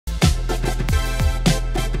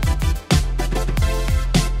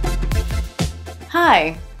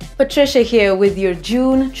Hi, Patricia here with your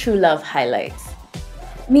June True Love highlights.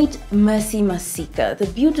 Meet Mercy Masika, the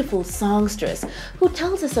beautiful songstress who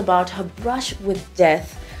tells us about her brush with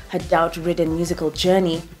death, her doubt-ridden musical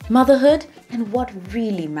journey, motherhood, and what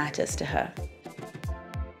really matters to her.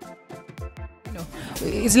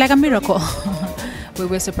 It's like a miracle. We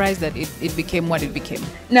were surprised that it became what it became.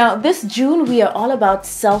 Now, this June, we are all about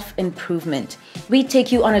self-improvement. We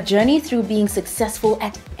take you on a journey through being successful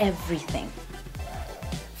at everything.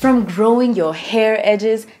 From growing your hair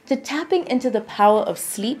edges to tapping into the power of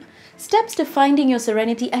sleep, steps to finding your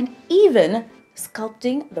serenity, and even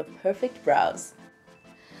sculpting the perfect brows.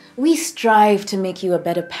 We strive to make you a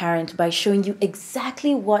better parent by showing you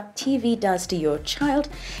exactly what TV does to your child,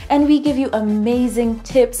 and we give you amazing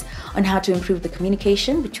tips on how to improve the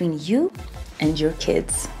communication between you and your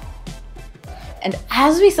kids. And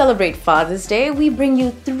as we celebrate Father's Day, we bring you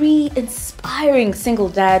 3 inspiring single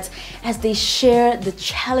dads as they share the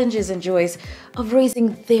challenges and joys of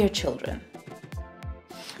raising their children.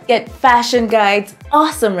 Get fashion guides,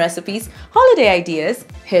 awesome recipes, holiday ideas,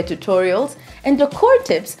 hair tutorials, and decor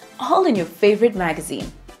tips all in your favorite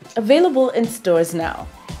magazine. Available in stores now.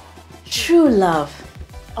 True love,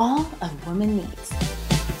 all a woman needs.